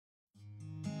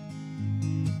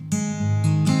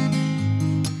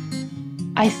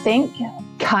I think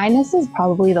kindness is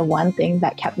probably the one thing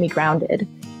that kept me grounded.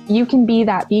 You can be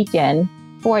that beacon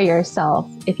for yourself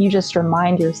if you just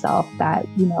remind yourself that,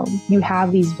 you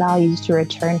have these values to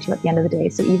return to at the end of the day.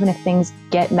 So even if things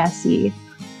get messy,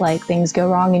 like things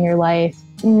go wrong in your life,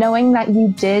 knowing that you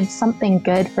did something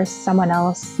good for someone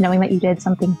else, knowing that you did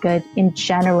something good in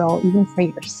general, even for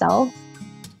yourself,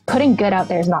 putting good out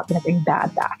there is not going to bring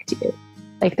bad back to you.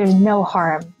 Like there's no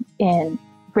harm in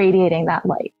radiating that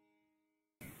light.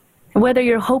 Whether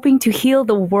you're hoping to heal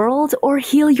the world or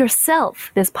heal yourself,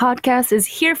 this podcast is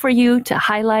here for you to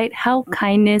highlight how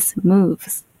kindness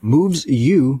moves. Moves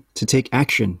you to take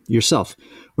action yourself,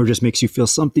 or just makes you feel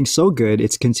something so good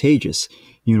it's contagious.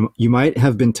 You might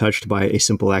have been touched by a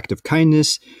simple act of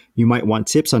kindness. You might want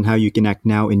tips on how you can act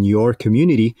now in your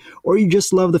community, or you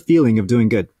just love the feeling of doing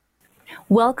good.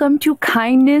 Welcome to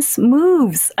Kindness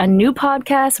Moves, a new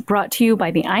podcast brought to you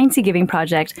by the INC Giving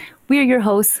Project. We're your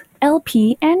hosts,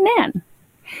 LP and Nan.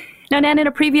 Now, Nan, in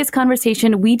a previous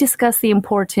conversation, we discussed the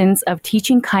importance of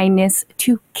teaching kindness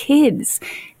to kids.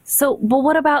 But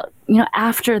what about,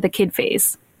 after the kid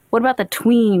phase? What about the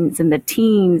tweens and the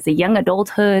teens, the young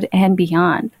adulthood and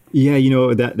beyond? Yeah,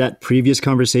 that previous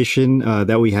conversation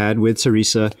that we had with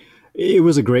Teresa, it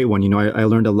was a great one. I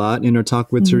learned a lot in our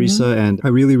talk with Teresa, and I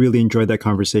really, really enjoyed that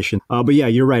conversation. But yeah,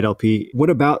 you're right, LP. What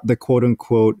about the quote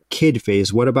unquote kid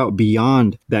phase? What about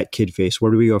beyond that kid phase?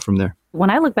 Where do we go from there? When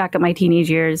I look back at my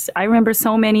teenage years, I remember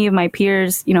so many of my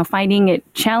peers, finding it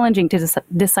challenging to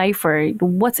decipher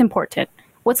what's important,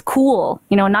 what's cool,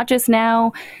 not just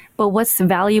now, but what's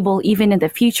valuable even in the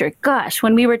future. Gosh,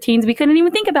 when we were teens, we couldn't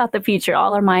even think about the future.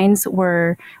 All our minds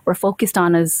were focused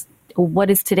on as what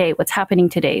is today, what's happening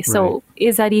today. Right. So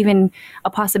is that even a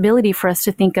possibility for us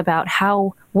to think about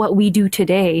how what we do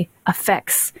today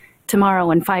affects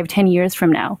tomorrow and 5-10 years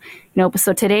from now?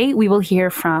 So today we will hear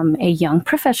from a young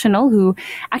professional who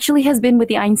actually has been with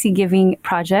the INC Giving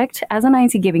Project as an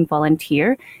INC Giving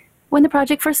volunteer when the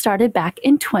project first started back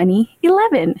in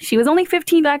 2011. She was only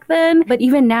 15 back then, but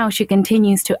even now she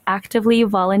continues to actively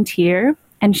volunteer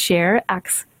and share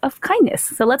acts of kindness.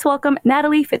 So let's welcome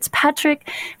Natalie Fitzpatrick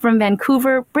from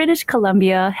Vancouver, British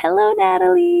Columbia. Hello,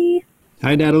 Natalie.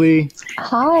 Hi, Natalie.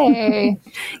 Hi.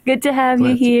 Good to have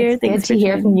you here. Thanks to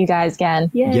hear from you guys again.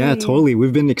 Yay. Yeah, totally.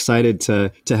 We've been excited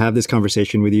to have this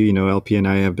conversation with you. LP and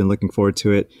I have been looking forward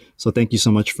to it. So thank you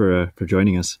so much for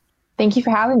joining us. Thank you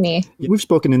for having me. We've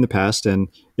spoken in the past, and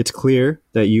it's clear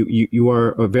that you are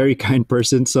a very kind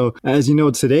person. So as you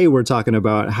know, today we're talking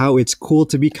about how it's cool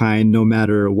to be kind no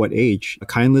matter what age.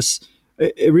 Kindness,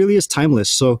 it really is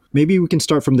timeless. So maybe we can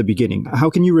start from the beginning.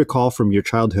 How can you recall from your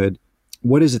childhood,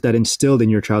 what is it that instilled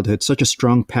in your childhood such a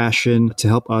strong passion to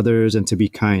help others and to be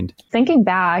kind? Thinking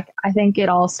back, I think it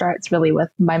all starts really with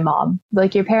my mom.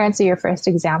 Like your parents are your first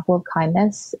example of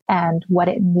kindness and what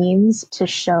it means to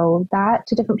show that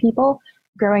to different people.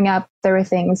 Growing up, there were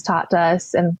things taught to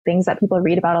us and things that people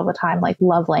read about all the time, like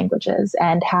love languages,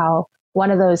 and how one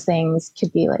of those things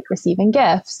could be like receiving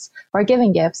gifts or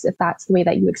giving gifts if that's the way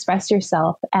that you express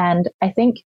yourself. And I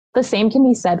think the same can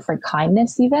be said for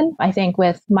kindness even. I think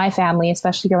with my family,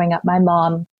 especially growing up, my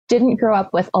mom didn't grow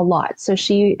up with a lot. So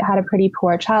she had a pretty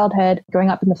poor childhood. Growing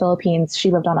up in the Philippines,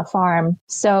 she lived on a farm.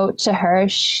 So to her,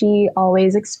 she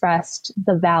always expressed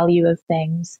the value of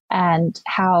things and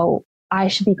how I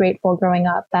should be grateful growing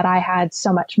up that I had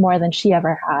so much more than she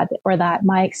ever had, or that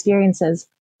my experiences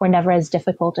were never as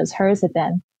difficult as hers had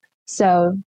been.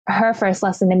 So her first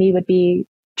lesson to me would be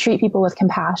treat people with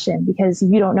compassion, because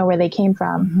you don't know where they came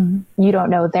from. Mm-hmm. You don't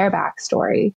know their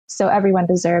backstory. So everyone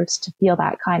deserves to feel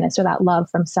that kindness or that love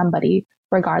from somebody,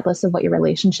 regardless of what your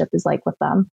relationship is like with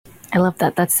them. I love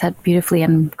that. That's said beautifully,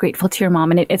 and I'm grateful to your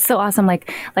mom. And it's so awesome. Like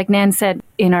Nan said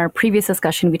in our previous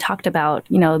discussion, we talked about,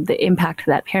 the impact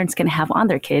that parents can have on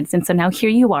their kids. And so now here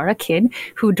you are, a kid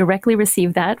who directly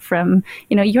received that from,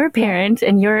 your parent,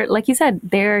 and you're, like you said,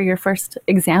 they're your first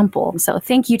example. So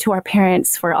thank you to our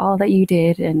parents for all that you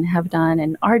did and have done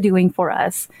and are doing for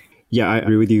us. Yeah, I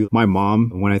agree with you. My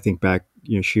mom, when I think back,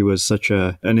 she was such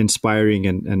an inspiring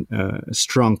and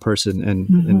strong person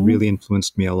and really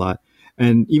influenced me a lot.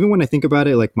 And even when I think about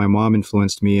it, like my mom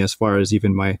influenced me as far as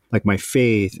even my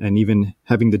faith and even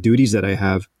having the duties that I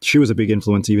have. She was a big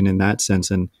influence even in that sense.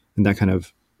 And that kind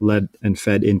of led and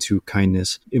fed into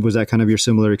kindness. Was that kind of your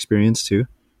similar experience too?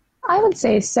 I would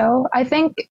say so. I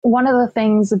think one of the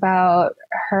things about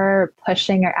her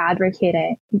pushing or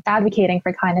advocating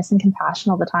for kindness and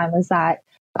compassion all the time is that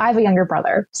I have a younger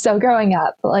brother. So growing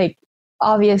up,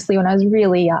 obviously, when I was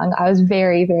really young, I was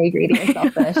very, very greedy and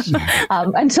selfish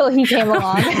until he came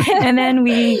along. And then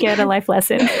we get a life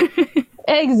lesson.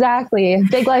 Exactly.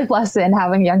 Big life lesson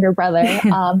having a younger brother.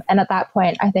 And at that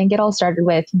point, I think it all started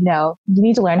with, you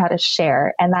need to learn how to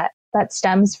share. And that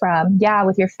stems from, yeah,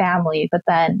 with your family. But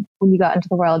then when you go out into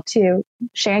the world too,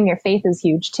 sharing your faith is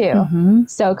huge too. Mm-hmm.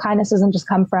 So kindness doesn't just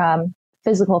come from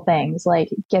physical things like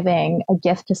giving a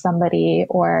gift to somebody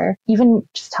or even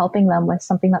just helping them with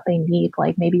something that they need.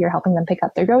 Like maybe you're helping them pick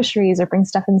up their groceries or bring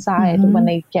stuff inside when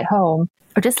they get home.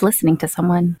 Or just listening to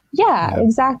someone. Yeah,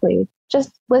 exactly.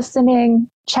 Just listening,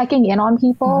 checking in on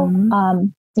people.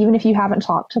 Even if you haven't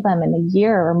talked to them in a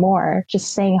year or more,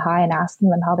 just saying hi and asking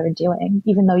them how they're doing,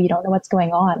 even though you don't know what's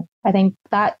going on. I think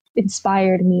that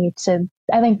inspired me to,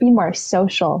 be more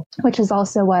social, which is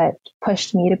also what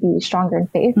pushed me to be stronger in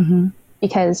faith.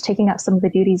 Because taking up some of the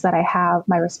duties that I have,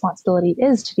 my responsibility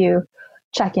is to do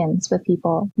check-ins with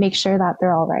people, make sure that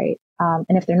they're all right.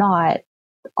 And if they're not,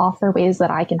 offer ways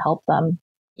that I can help them,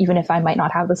 even if I might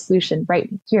not have the solution right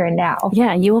here and now.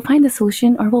 Yeah, you will find the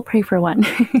solution or we'll pray for one.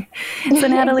 So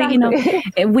Natalie,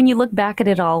 Exactly. when you look back at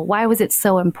it all, why was it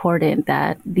so important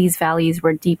that these values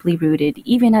were deeply rooted,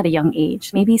 even at a young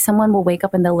age? Maybe someone will wake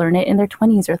up and they'll learn it in their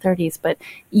 20s or 30s, but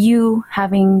you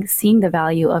having seen the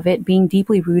value of it being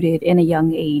deeply rooted in a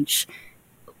young age,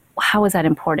 how is that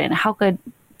important? How could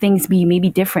things be maybe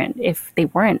different if they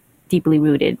weren't deeply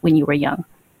rooted when you were young?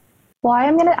 Well,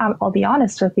 I'll be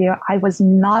honest with you. I was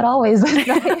not always this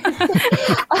nice.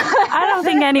 I don't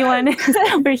think anyone,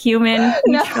 we're human.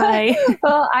 We try.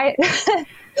 Well,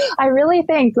 I really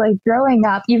think like growing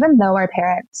up, even though our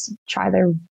parents try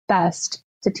their best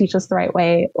to teach us the right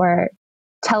way or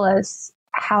tell us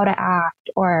how to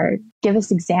act or give us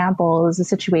examples of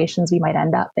situations we might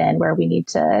end up in where we need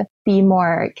to be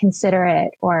more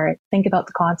considerate or think about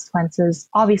the consequences.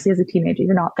 Obviously, as a teenager,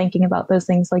 you're not thinking about those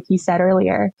things like you said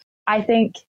earlier. I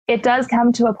think it does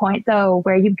come to a point, though,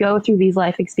 where you go through these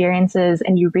life experiences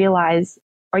and you realize,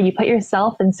 or you put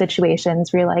yourself in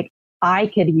situations where you're like, I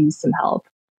could use some help,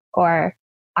 or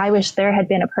I wish there had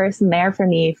been a person there for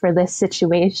me for this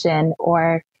situation,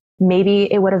 or maybe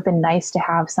it would have been nice to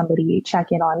have somebody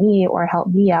check in on me or help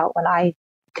me out when I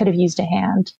could have used a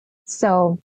hand.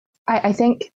 So I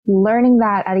think learning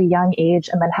that at a young age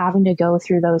and then having to go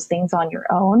through those things on your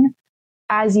own,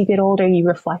 as you get older, you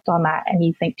reflect on that and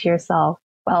you think to yourself,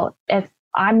 well, if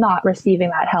I'm not receiving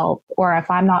that help or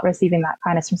if I'm not receiving that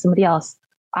kindness from somebody else,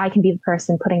 I can be the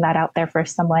person putting that out there for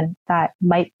someone that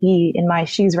might be in my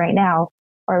shoes right now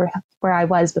or where I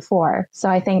was before. So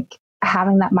I think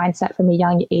having that mindset from a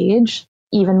young age,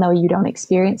 even though you don't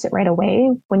experience it right away,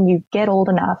 when you get old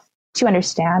enough to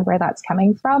understand where that's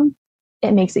coming from,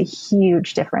 it makes a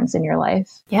huge difference in your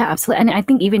life. Yeah, absolutely. And I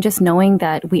think even just knowing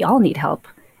that we all need help,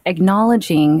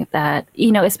 acknowledging that,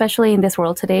 especially in this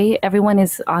world today, everyone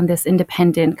is on this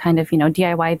independent kind of,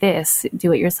 DIY this,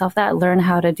 do it yourself that, learn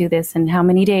how to do this in how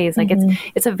many days. Like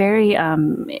it's a very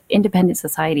independent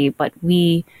society, but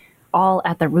we all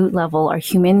at the root level are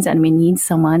humans and we need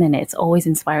someone. And it's always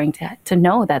inspiring to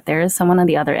know that there is someone on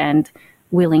the other end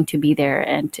willing to be there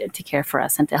and to care for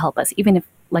us and to help us, even if,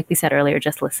 like we said earlier,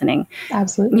 just listening.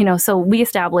 Absolutely. So we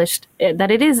established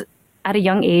that it is at a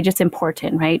young age, it's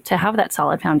important, right, to have that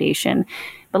solid foundation.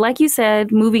 But like you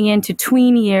said, moving into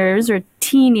tween years or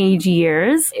teenage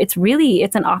years, it's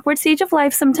an awkward stage of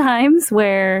life sometimes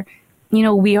where,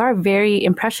 we are very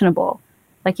impressionable,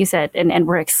 like you said, and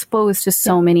we're exposed to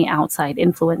so many outside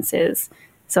influences.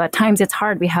 So at times it's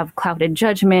hard. We have clouded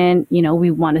judgment.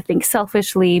 We want to think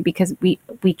selfishly because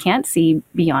we can't see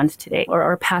beyond today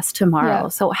or past tomorrow. Yeah.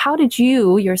 So how did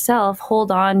you yourself hold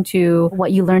on to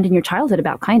what you learned in your childhood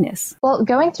about kindness? Well,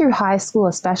 going through high school,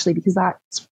 especially because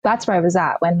that's where I was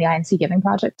at when the INC Giving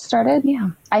Project started.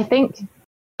 Yeah. I think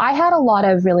I had a lot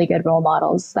of really good role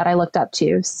models that I looked up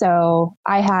to. So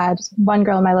I had one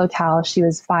girl in my locale. She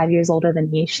was 5 years older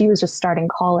than me. She was just starting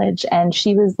college, and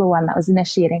she was the one that was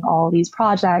initiating all these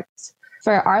projects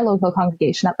for our local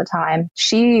congregation at the time.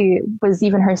 She was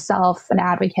even herself an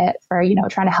advocate for,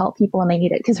 trying to help people when they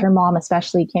need it, because her mom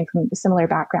especially came from a similar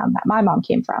background that my mom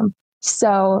came from.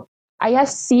 So I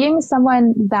guess seeing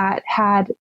someone that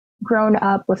had grown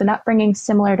up with an upbringing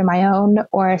similar to my own,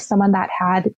 or someone that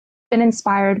had been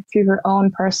inspired through her own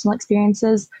personal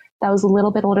experiences that was a little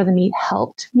bit older than me,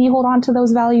 helped me hold on to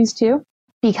those values too.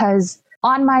 Because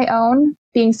on my own,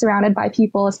 being surrounded by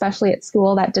people, especially at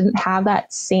school, that didn't have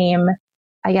that same,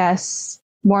 I guess,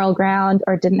 moral ground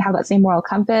or didn't have that same moral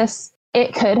compass,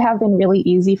 it could have been really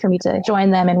easy for me to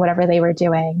join them in whatever they were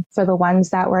doing. For the ones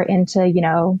that were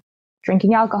into,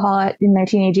 drinking alcohol in their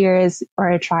teenage years,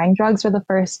 or trying drugs for the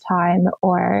first time,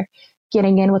 or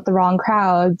getting in with the wrong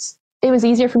crowds, it was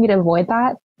easier for me to avoid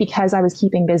that because I was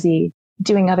keeping busy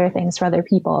doing other things for other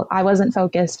people. I wasn't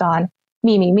focused on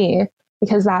me.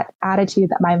 because that attitude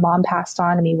that my mom passed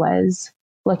on to me was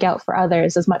look out for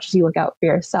others as much as you look out for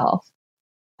yourself.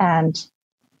 And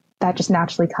that just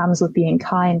naturally comes with being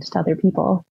kind to other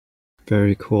people.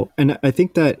 Very cool. And I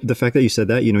think that the fact that you said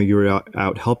that, you were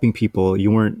out helping people,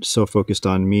 you weren't so focused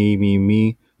on me, me,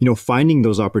 me. Finding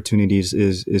those opportunities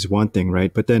is one thing,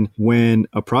 right? But then when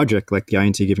a project like the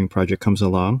INC Giving Project comes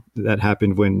along, that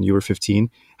happened when you were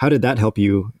 15, how did that help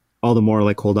you all the more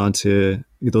like hold on to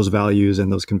those values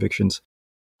and those convictions?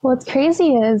 What's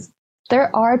crazy is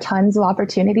there are tons of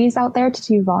opportunities out there to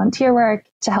do volunteer work,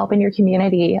 to help in your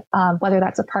community, whether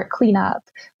that's a park cleanup,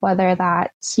 whether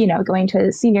that's, going to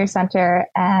a senior center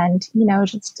and,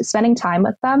 just spending time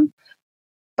with them.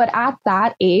 But at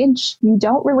that age, you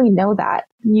don't really know that.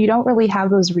 You don't really have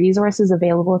those resources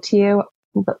available to you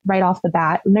right off the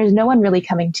bat. And there's no one really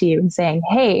coming to you and saying,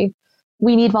 hey,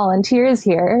 we need volunteers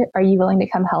here. Are you willing to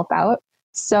come help out?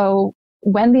 So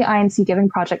when the INC Giving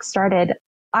Project started,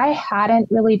 I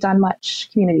hadn't really done much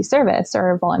community service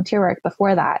or volunteer work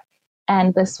before that.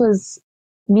 And this was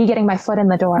me getting my foot in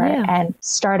the door and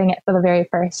starting it for the very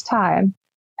first time.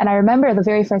 And I remember the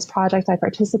very first project I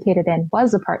participated in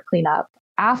was a park cleanup.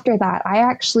 After that, I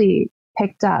actually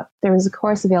picked up, there was a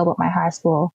course available at my high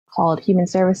school called Human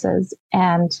Services.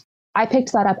 And I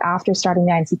picked that up after starting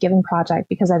the INC Giving Project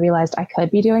because I realized I could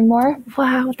be doing more.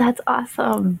 Wow, that's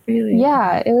awesome. Really?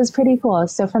 Yeah, it was pretty cool.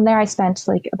 So from there, I spent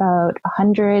like about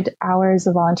 100 hours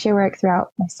of volunteer work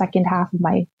throughout my second half of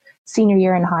my senior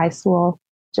year in high school,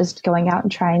 just going out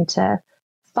and trying to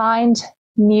find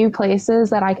new places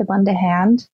that I could lend a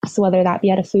hand. So whether that be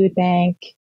at a food bank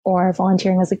or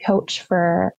volunteering as a coach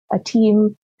for a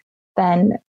team,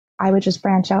 then I would just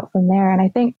branch out from there. And I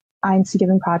think INC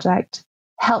Giving Project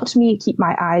helped me keep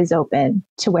my eyes open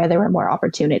to where there were more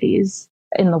opportunities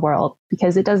in the world,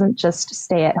 because it doesn't just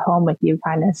stay at home with you.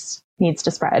 Kindness needs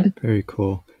to spread. Very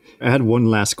cool. I had one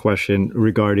last question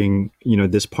regarding,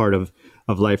 this part of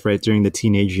life, right, during the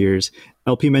teenage years.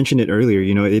 LP mentioned it earlier,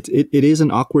 it is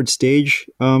an awkward stage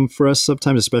for us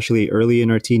sometimes, especially early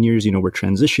in our teen years. We're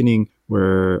transitioning,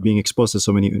 we're being exposed to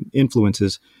so many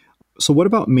influences. So what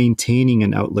about maintaining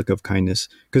an outlook of kindness?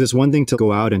 Because it's one thing to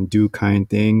go out and do kind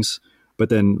things, but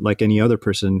then like any other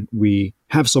person, we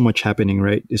have so much happening,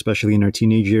 right? Especially in our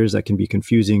teenage years that can be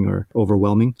confusing or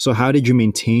overwhelming. So how did you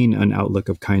maintain an outlook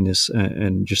of kindness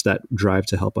and just that drive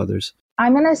to help others?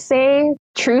 I'm going to say,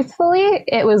 truthfully,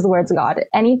 it was the words of God.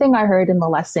 Anything I heard in the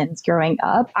lessons growing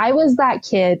up, I was that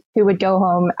kid who would go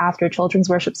home after children's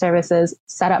worship services,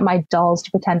 set up my dolls to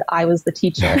pretend I was the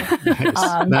teacher.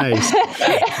 Nice.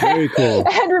 Very cool.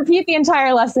 And repeat the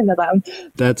entire lesson to them.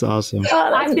 That's awesome. Oh,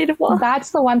 that's beautiful. That's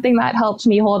the one thing that helped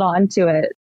me hold on to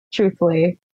it,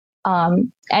 truthfully.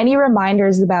 Any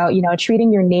reminders about,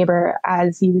 treating your neighbor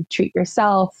as you would treat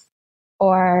yourself,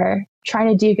 or trying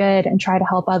to do good and try to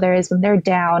help others when they're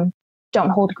down. Don't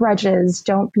hold grudges.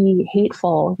 Don't be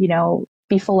hateful,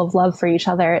 be full of love for each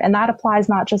other. And that applies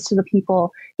not just to the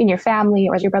people in your family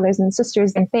or your brothers and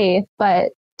sisters in faith,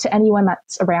 but to anyone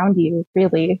that's around you,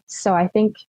 really. So I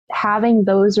think having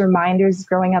those reminders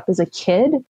growing up as a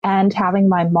kid and having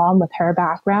my mom with her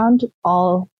background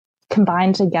all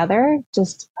combined together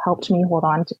just helped me hold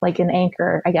on to like an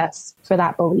anchor, I guess, for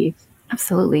that belief.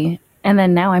 Absolutely. And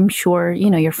then now I'm sure,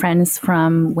 your friends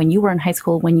from when you were in high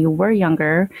school, when you were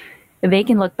younger, they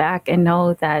can look back and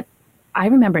know that I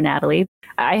remember Natalie.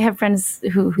 I have friends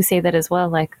who say that as well,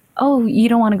 like, oh, you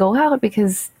don't want to go out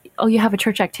because, you have a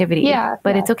church activity. Yeah.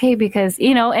 But it's okay because,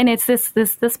 and it's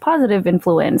this positive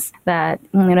influence that,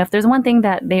 if there's one thing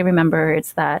that they remember,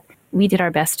 it's that we did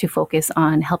our best to focus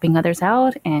on helping others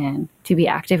out and to be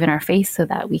active in our faith so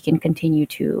that we can continue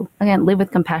to, again, live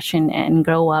with compassion and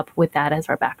grow up with that as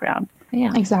our background.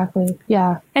 Yeah, exactly.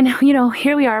 Yeah. And,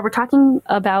 here we are, we're talking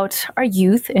about our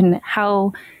youth and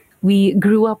how we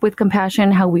grew up with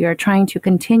compassion, how we are trying to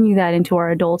continue that into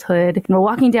our adulthood. And we're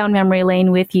walking down memory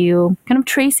lane with you, kind of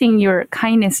tracing your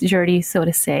kindness journey, so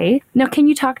to say. Now, can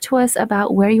you talk to us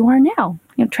about where you are now?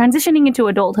 Transitioning into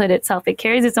adulthood itself, it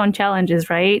carries its own challenges,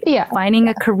 right? Yeah. Finding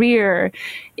a career,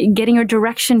 getting your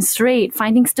direction straight,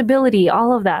 finding stability,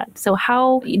 all of that. So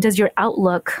how does your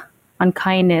outlook on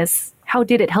kindness, how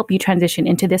did it help you transition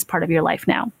into this part of your life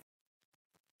now?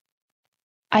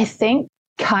 I think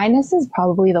kindness is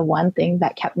probably the one thing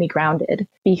that kept me grounded,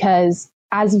 because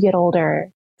as you get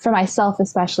older, for myself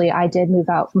especially, I did move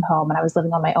out from home and I was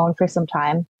living on my own for some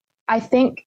time. I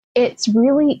think it's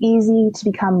really easy to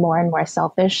become more and more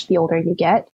selfish the older you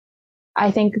get. I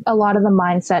think a lot of the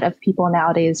mindset of people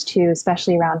nowadays too,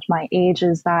 especially around my age,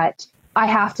 is that I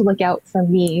have to look out for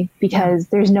me because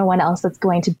there's no one else that's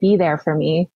going to be there for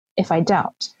me if I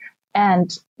don't.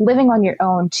 And living on your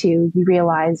own too, you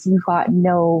realize you've got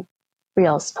no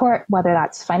real support, whether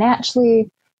that's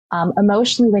financially,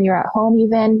 emotionally, when you're at home,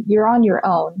 even you're on your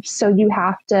own. So you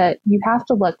have to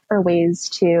look for ways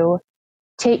to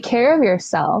take care of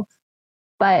yourself,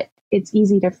 but it's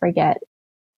easy to forget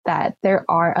that there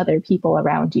are other people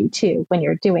around you too when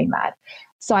you're doing that.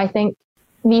 So I think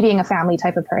me being a family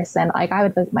type of person, like I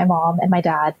would visit my mom and my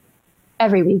dad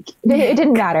every week. It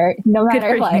didn't matter, no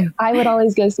matter what. You. I would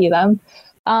always go see them.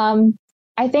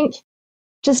 I think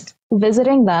just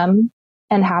visiting them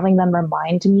and having them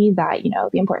remind me that,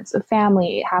 the importance of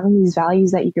family, having these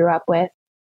values that you grew up with,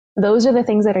 those are the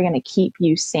things that are going to keep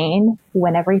you sane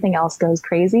when everything else goes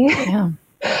crazy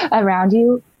around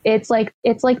you. It's like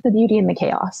the beauty in the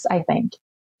chaos, I think,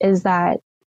 is that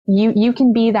you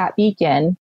can be that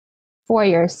beacon for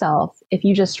yourself if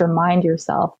you just remind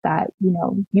yourself that,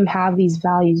 you have these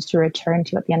values to return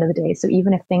to at the end of the day. So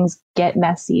even if things get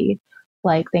messy,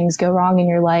 like things go wrong in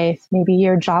your life, maybe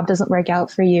your job doesn't work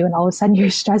out for you and all of a sudden you're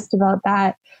stressed about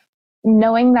that,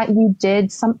 knowing that you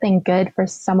did something good for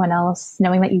someone else,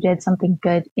 knowing that you did something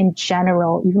good in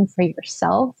general, even for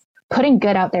yourself, putting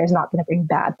good out there is not going to bring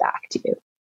bad back to you.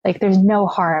 Like there's no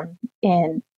harm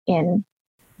in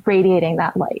radiating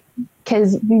that light,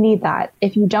 because you need that.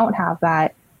 If you don't have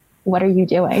that, what are you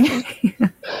doing?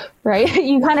 Right?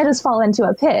 You kind of just fall into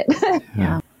a pit.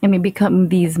 Yeah. And we become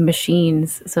these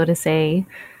machines, so to say.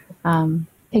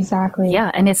 Exactly.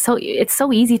 Yeah. And it's so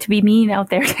easy to be mean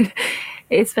out there,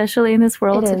 especially in this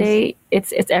world today.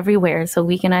 It's everywhere. So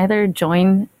we can either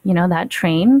join, that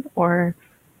train or,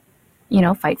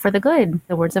 fight for the good,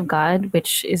 the words of God,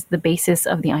 which is the basis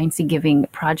of the Einstein Giving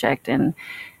Project. And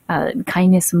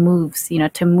kindness moves,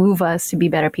 to move us to be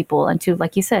better people and to,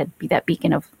 like you said, be that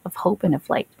beacon of hope and of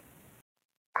light.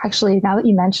 Actually, now that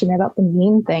you mentioned about the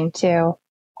mean thing too,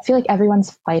 I feel like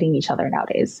everyone's fighting each other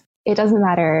nowadays. It doesn't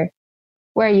matter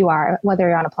where you are, whether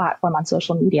you're on a platform on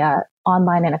social media,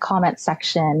 online in a comment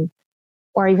section,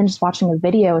 or even just watching a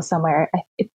video somewhere.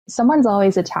 Someone's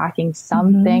always attacking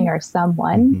something or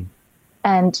someone.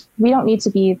 And we don't need to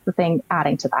be the thing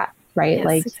adding to that, right?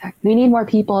 Yes, exactly. We need more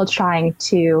people trying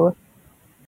to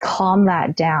calm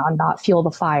that down, not fuel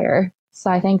the fire.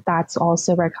 So I think that's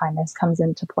also where kindness comes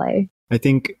into play. I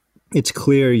think it's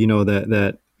clear,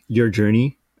 that your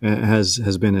journey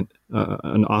has been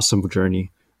an awesome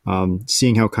journey.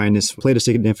 Seeing how kindness played a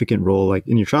significant role, like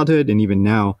in your childhood and even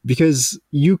now, because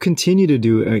you continue to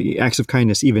do acts of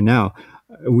kindness even now.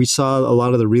 We saw a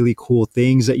lot of the really cool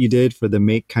things that you did for the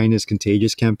Make Kindness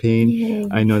Contagious campaign. Yay.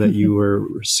 I know that you were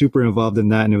super involved in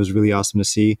that, and it was really awesome to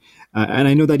see. And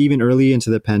I know that even early into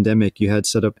the pandemic, you had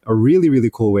set up a really, really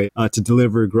cool way to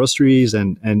deliver groceries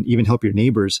and even help your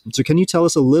neighbors. So can you tell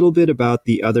us a little bit about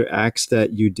the other acts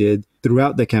that you did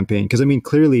throughout the campaign? Because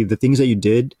clearly the things that you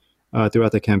did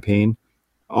throughout the campaign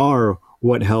are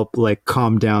what helped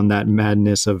calm down that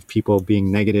madness of people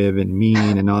being negative and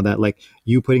mean and all that. Like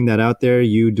you putting that out there,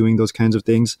 you doing those kinds of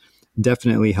things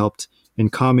definitely helped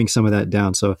in calming some of that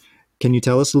down. So can you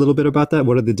tell us a little bit about that?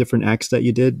 What are the different acts that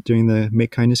you did during the Make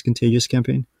Kindness Contagious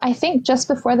campaign? I think just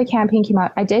before the campaign came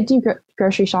out, I did do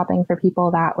grocery shopping for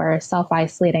people that were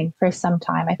self-isolating for some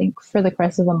time, I think for the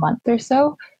course of a month or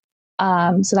so.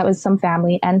 So that was some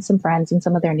family and some friends and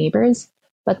some of their neighbors.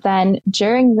 But then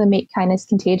during the Make Kindness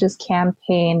Contagious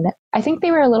campaign, I think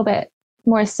they were a little bit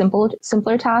more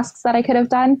simpler tasks that I could have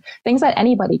done, things that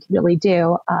anybody could really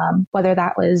do, whether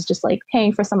that was just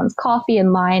paying for someone's coffee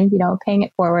in line, paying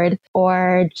it forward,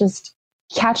 or just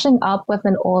catching up with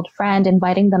an old friend,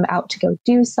 inviting them out to go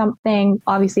do something,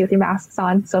 obviously with your masks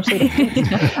on, socially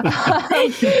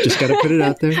distanced. Just got to put it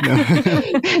out there.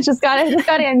 No. just got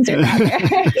to insert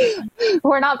that there.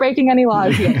 We're not breaking any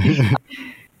laws here.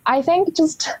 I think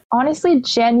just honestly,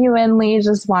 genuinely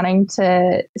just wanting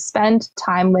to spend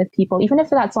time with people, even if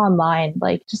that's online,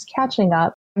 just catching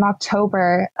up. In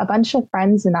October, a bunch of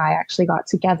friends and I actually got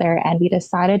together and we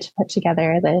decided to put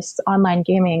together this online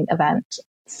gaming event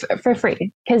for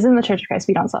free, because in the Church of Christ,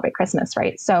 we don't celebrate Christmas,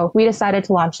 right? So we decided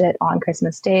to launch it on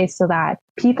Christmas Day so that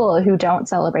people who don't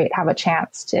celebrate have a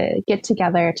chance to get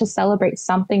together to celebrate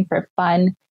something for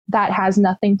fun that has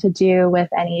nothing to do with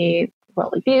any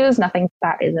worldly views, nothing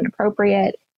that is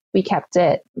inappropriate. We kept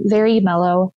it very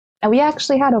mellow. And we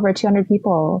actually had over 200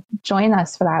 people join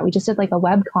us for that. We just did a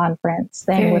web conference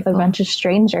thing very with cool. A bunch of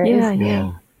strangers.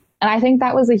 Yeah. And I think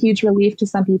that was a huge relief to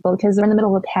some people because they're in the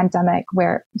middle of a pandemic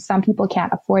where some people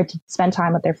can't afford to spend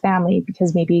time with their family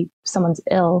because maybe someone's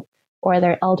ill or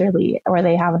they're elderly or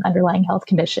they have an underlying health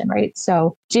condition, right?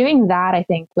 So doing that, I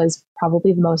think, was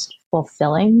probably the most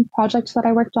fulfilling project that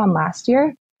I worked on last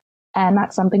year. And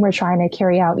that's something we're trying to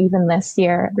carry out even this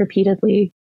year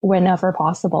repeatedly whenever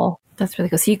possible. That's really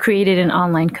cool. So you created an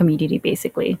online community,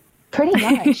 basically. Pretty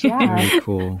much, yeah. Very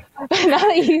cool. Now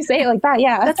that you say it like that,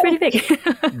 yeah. That's pretty big.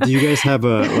 Do you guys have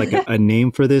a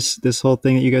name for this whole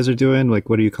thing that you guys are doing? Like,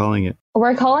 what are you calling it?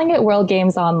 We're calling it World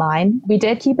Games Online. We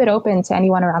did keep it open to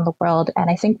anyone around the world. And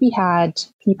I think we had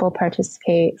people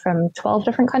participate from 12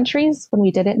 different countries when we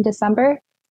did it in December.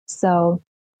 So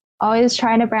always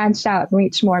trying to branch out and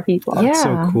reach more people. That's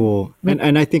so cool.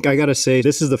 And I think I got to say,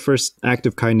 this is the first act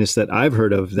of kindness that I've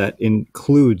heard of that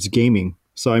includes gaming.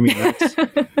 So, I mean,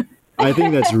 I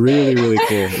think that's really, really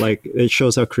cool. Like, it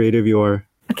shows how creative you are.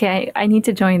 Okay, I need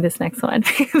to join this next one.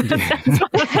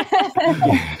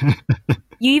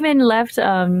 You even left,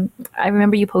 I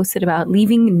remember you posted about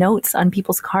leaving notes on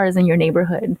people's cars in your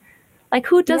neighborhood. Like,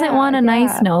 who doesn't want a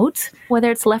nice note?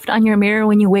 Whether it's left on your mirror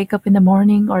when you wake up in the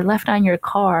morning or left on your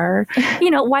car.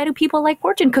 Why do people like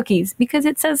fortune cookies? Because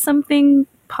it says something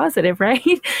positive, right?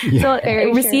 Yeah.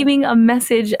 So receiving a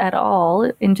message at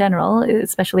all in general,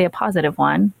 especially a positive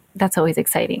one, that's always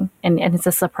exciting. And it's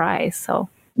a surprise. So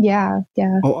yeah.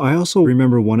 Oh, I also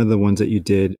remember one of the ones that you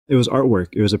did. It was artwork.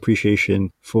 It was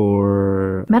appreciation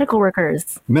for medical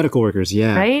workers. Medical workers,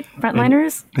 yeah. Right?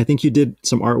 Frontliners? I think you did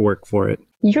some artwork for it.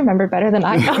 You remember better than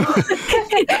I do.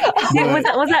 Was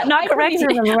that not correct? I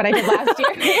remember what I did last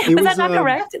year. Was that not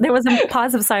correct? There was a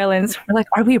pause of silence. We're like,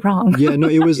 are we wrong? Yeah, no,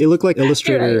 it looked like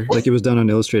Illustrator, like it was done on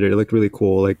Illustrator. It looked really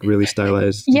cool, like really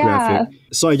stylized graphic.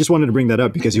 So I just wanted to bring that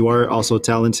up because you are also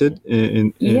talented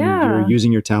and you're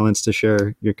using your talents to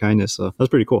share your kindness. So that's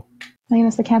pretty cool. My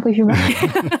goodness, I can't believe you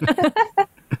remember.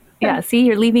 Yeah, see,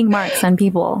 you're leaving marks on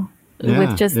people.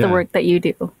 With just the work that you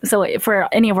do. So for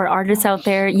any of our artists out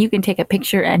there, you can take a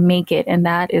picture and make it. And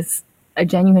that is a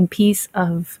genuine piece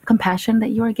of compassion that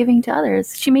you are giving to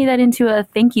others. She made that into a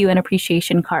thank you and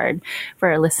appreciation card for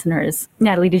our listeners.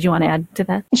 Natalie, did you want to add to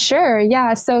that? Sure.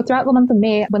 Yeah. So throughout the month of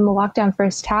May, when the lockdown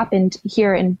first happened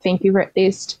here in Vancouver, at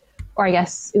least, or I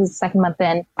guess it was the second month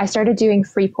in, I started doing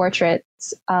free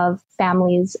portraits of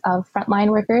families of frontline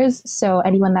workers. So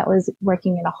anyone that was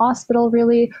working in a hospital,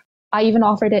 really. I even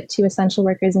offered it to essential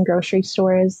workers in grocery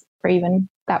stores, or even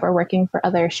that were working for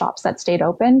other shops that stayed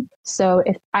open. So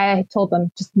if I told them,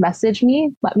 just message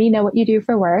me, let me know what you do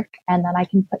for work, and then I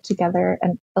can put together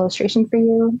an illustration for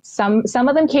you. Some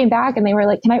of them came back and they were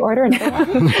like, can I order another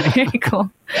one? Very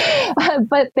cool.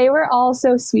 But they were all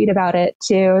so sweet about it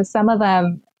too. Some of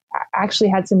them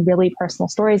actually had some really personal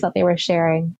stories that they were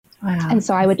sharing. Wow. And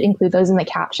so I would include those in the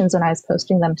captions when I was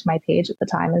posting them to my page at the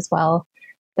time as well.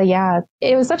 But yeah,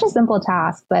 it was such a simple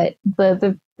task, but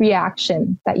the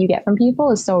reaction that you get from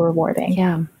people is so rewarding.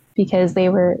 Yeah. Because they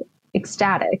were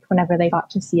ecstatic whenever they got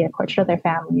to see a portrait of their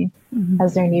family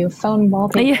as their new phone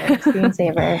wallpaper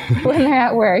screensaver when they're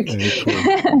at work.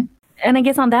 Cool. And I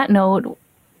guess on that note,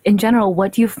 in general,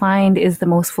 what do you find is the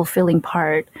most fulfilling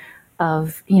part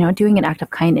of, doing an act of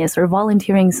kindness or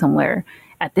volunteering somewhere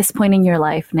at this point in your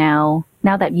life now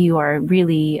that you are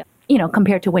really,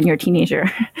 compared to when you're a teenager,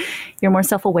 you're more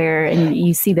self-aware and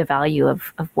you see the value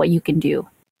of what you can do?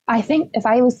 I think if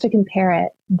I was to compare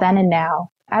it then and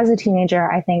now, as a teenager,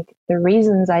 I think the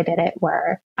reasons I did it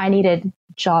were I needed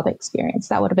job experience.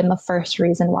 That would have been the first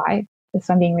reason why, if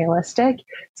I'm being realistic.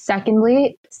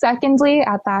 Secondly,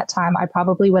 at that time, I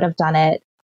probably would have done it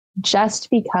just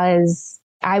because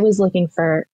I was looking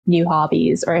for new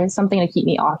hobbies or something to keep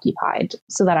me occupied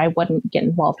so that I wouldn't get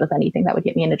involved with anything that would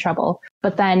get me into trouble.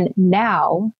 But then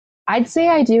now, I'd say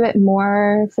I do it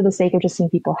more for the sake of just seeing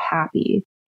people happy,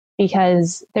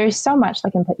 because there's so much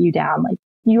that can put you down. Like,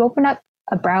 you open up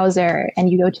a browser and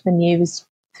you go to the news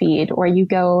feed, or you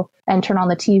go and turn on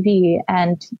the TV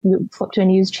and you flip to a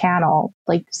news channel.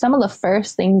 Like, some of the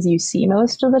first things you see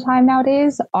most of the time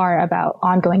nowadays are about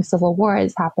ongoing civil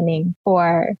wars happening,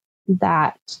 or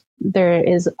that there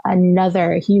is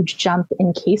another huge jump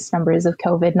in case numbers of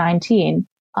COVID-19,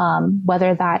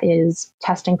 whether that is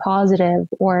testing positive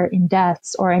or in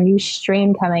deaths or a new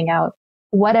strain coming out,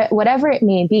 whatever it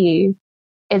may be,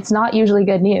 it's not usually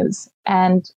good news.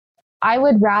 And I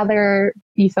would rather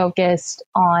be focused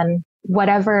on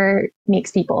whatever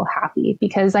makes people happy,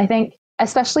 because I think,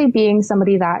 especially being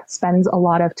somebody that spends a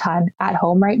lot of time at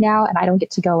home right now and I don't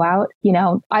get to go out,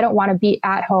 I don't want to be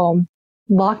at home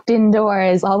locked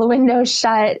indoors, all the windows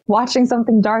shut, watching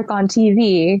something dark on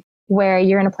TV, where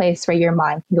you're in a place where your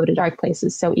mind can go to dark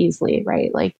places so easily,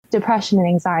 right? Like, depression and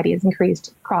anxiety has increased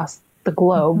across the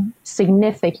globe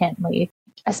significantly,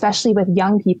 especially with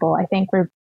young people. I think we're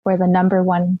the number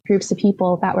one groups of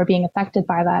people that were being affected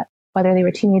by that, whether they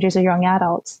were teenagers or young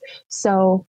adults.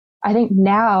 So I think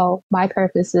now my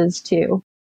purpose is to,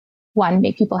 one,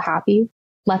 make people happy,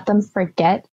 let them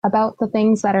forget about the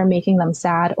things that are making them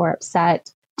sad or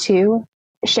upset. too,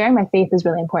 sharing my faith is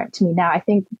really important to me now. I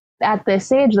think at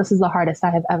this age, this is the hardest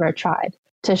I have ever tried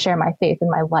to share my faith in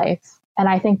my life. And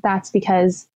I think that's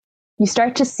because you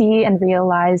start to see and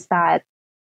realize that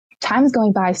time's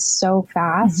going by so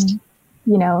fast.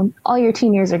 Mm-hmm. You know, all your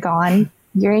teen years are gone.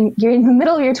 You're in the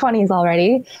middle of your 20s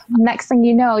already. Next thing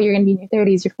you know, you're going to be in your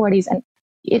 30s, your 40s, and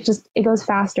it goes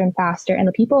faster and faster. And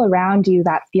the people around you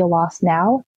that feel lost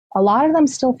now, a lot of them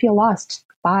still feel lost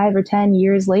 5 or 10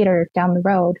 years later down the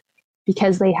road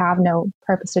because they have no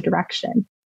purpose or direction.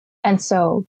 And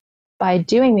so by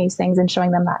doing these things and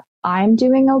showing them that I'm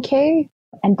doing okay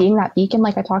and being that beacon,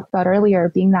 like I talked about earlier,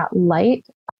 being that light,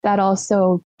 that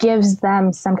also gives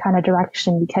them some kind of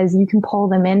direction, because you can pull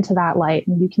them into that light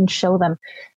and you can show them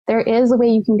there is a way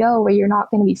you can go where you're not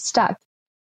going to be stuck.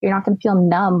 You're not going to feel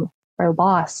numb or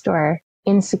lost or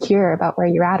insecure about where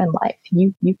you're at in life.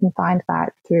 You can find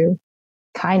that through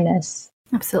kindness.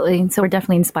 Absolutely. And so we're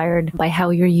definitely inspired by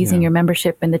how you're using your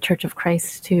membership in the Church of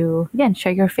Christ to, again,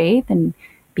 share your faith and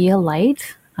be a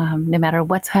light. No matter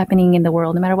what's happening in the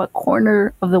world, no matter what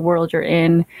corner of the world you're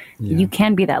in, you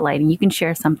can be that light and you can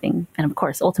share something. And of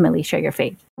course, ultimately share your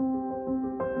faith.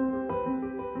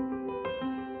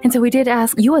 And so we did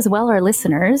ask you as well, our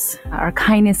listeners, our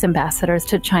kindness ambassadors,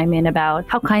 to chime in about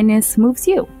how kindness moves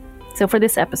you. So for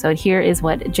this episode, here is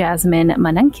what Jasmine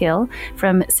Manankil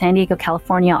from San Diego,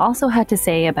 California, also had to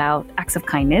say about acts of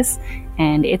kindness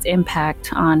and its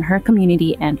impact on her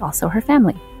community and also her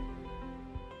family.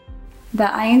 The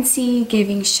INC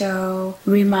Giving Show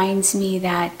reminds me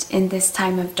that in this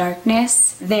time of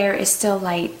darkness, there is still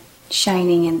light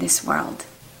shining in this world.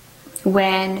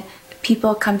 When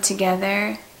people come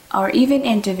together, or even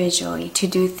individually, to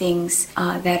do things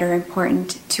that are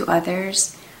important to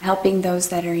others, helping those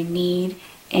that are in need,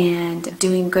 and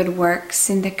doing good works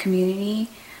in the community,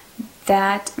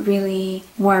 that really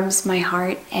warms my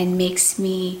heart and makes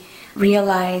me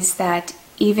realize that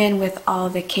even with all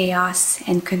the chaos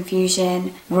and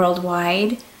confusion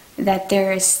worldwide, that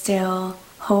there is still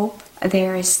hope,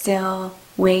 there is still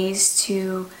ways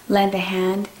to lend a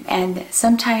hand. And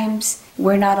sometimes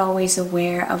we're not always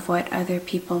aware of what other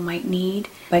people might need,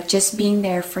 but just being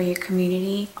there for your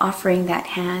community, offering that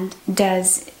hand,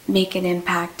 does make an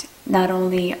impact not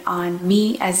only on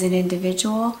me as an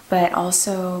individual, but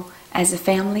also as a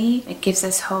family. It gives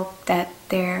us hope that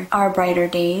there are brighter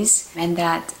days and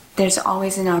that there's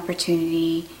always an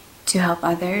opportunity to help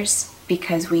others,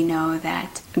 because we know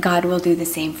that God will do the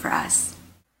same for us.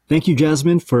 Thank you,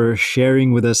 Jasmine, for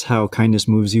sharing with us how kindness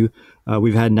moves you.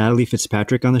 We've had Natalie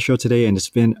Fitzpatrick on the show today, and it's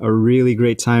been a really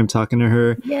great time talking to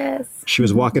her. Yes. She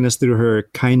was walking us through her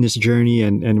kindness journey,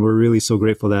 and we're really so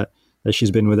grateful that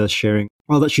she's been with us, sharing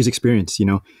all that she's experienced,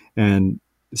 and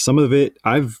some of it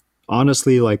I've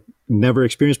honestly never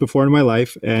experienced before in my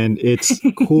life. And it's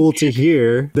cool to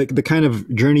hear the kind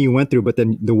of journey you went through, but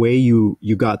then the way you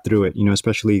got through it,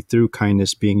 especially through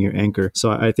kindness being your anchor.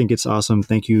 So I think it's awesome.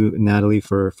 Thank you, Natalie,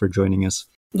 for joining us.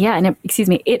 Yeah, and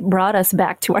it brought us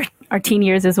back to our teen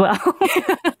years as well.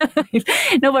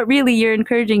 No, but really, you're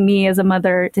encouraging me as a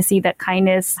mother to see that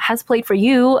kindness has played for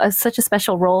you such a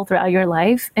special role throughout your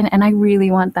life. And I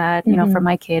really want that, for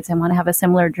my kids. I want to have a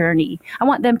similar journey. I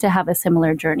want them to have a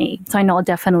similar journey. So I know I'll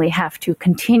definitely have to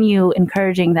continue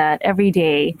encouraging that every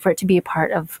day for it to be a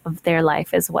part of their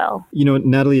life as well.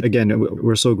 Natalie, again,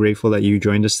 we're so grateful that you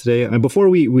joined us today. And before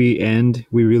we end,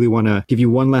 we really want to give you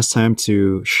one last time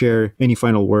to share any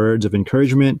final words of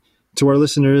encouragement to our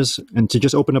listeners and to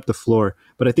just open up the floor.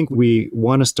 But I think we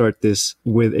want to start this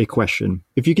with a question.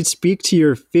 If you could speak to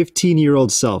your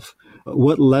 15-year-old self,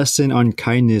 what lesson on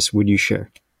kindness would you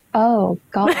share? Oh,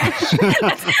 gosh.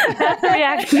 That's the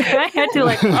reaction I had to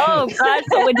oh, gosh,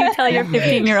 what would you tell your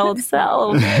 15-year-old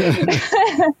self?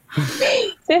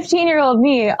 15-year-old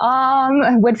me.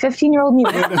 Would 15-year-old me?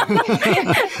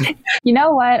 You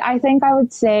know what? I think I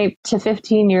would say to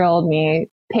 15-year-old me,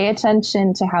 pay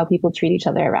attention to how people treat each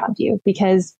other around you,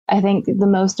 because I think the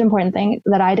most important thing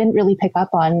that I didn't really pick up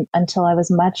on until I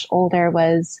was much older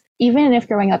was, even if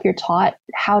growing up you're taught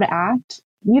how to act,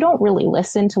 you don't really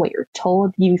listen to what you're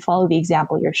told. You follow the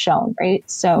example you're shown, right?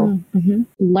 So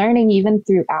learning even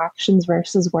through actions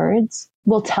versus words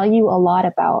will tell you a lot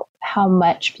about how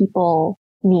much people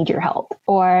need your help,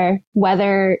 or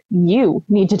whether you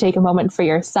need to take a moment for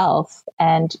yourself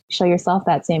and show yourself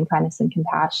that same kindness and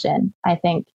compassion. I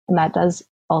think, and that does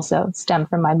also stem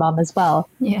from my mom as well.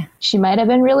 Yeah. She might have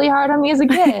been really hard on me as a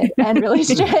kid and really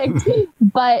strict,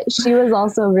 but she was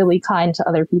also really kind to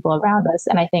other people around us.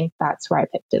 And I think that's where I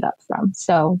picked it up from.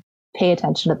 So pay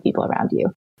attention to the people around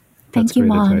you. Thank you,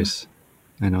 Mom. Advice.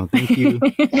 I know. Thank you.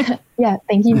 Yeah,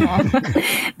 thank you, Mom.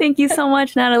 Thank you so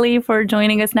much, Natalie, for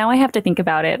joining us. Now I have to think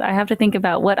about it. I have to think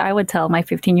about what I would tell my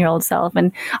 15-year-old self,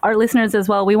 and our listeners as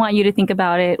well. We want you to think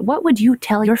about it. What would you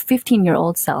tell your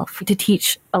 15-year-old self to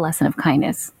teach a lesson of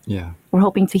kindness? Yeah. We're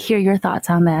hoping to hear your thoughts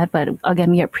on that. But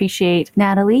again, we appreciate,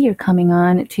 Natalie, you're coming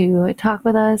on to talk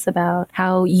with us about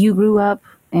how you grew up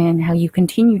and how you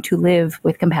continue to live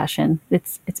with compassion.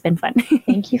 It's been fun.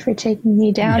 Thank you for taking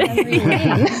me down every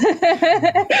lane.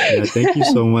 Yeah, thank you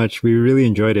so much. We really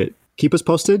enjoyed it. Keep us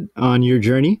posted on your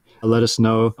journey. Let us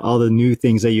know all the new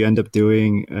things that you end up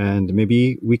doing, and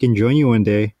maybe we can join you one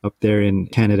day up there in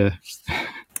Canada.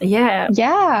 Yeah.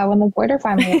 Yeah, when the border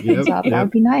finally opens up, that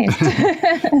would be nice.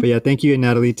 But yeah, thank you,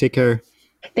 Natalie. Take care.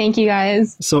 Thank you,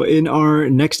 guys. So in our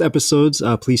next episodes,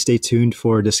 please stay tuned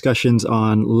for discussions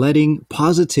on letting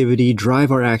positivity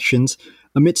drive our actions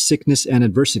amidst sickness and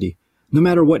adversity, no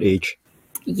matter what age.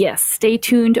 Yes, stay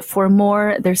tuned for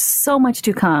more. There's so much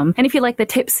to come. And if you like the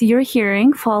tips you're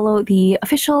hearing, follow the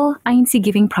official INC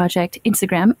Giving Project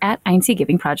Instagram at INC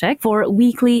Giving Project for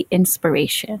weekly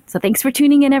inspiration. So thanks for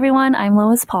tuning in, everyone. I'm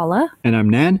Lois Paula. And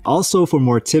I'm Nan. Also, for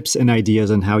more tips and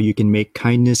ideas on how you can make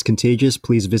kindness contagious,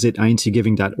 please visit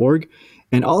incgiving.org.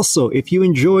 And also, if you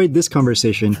enjoyed this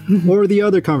conversation or the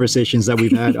other conversations that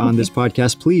we've had on this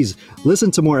podcast, please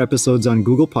listen to more episodes on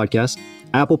Google Podcasts,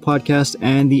 Apple Podcasts,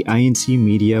 and the INC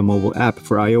Media mobile app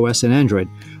for iOS and Android.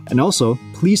 And also,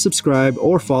 please subscribe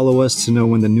or follow us to know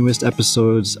when the newest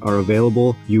episodes are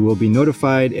available. You will be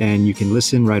notified and you can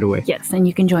listen right away. Yes, and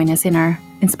you can join us in our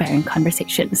inspiring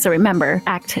conversation. So remember,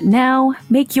 act now,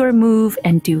 make your move,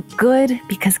 and do good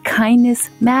because kindness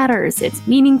matters. It's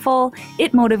meaningful,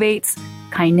 it motivates,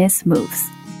 kindness moves.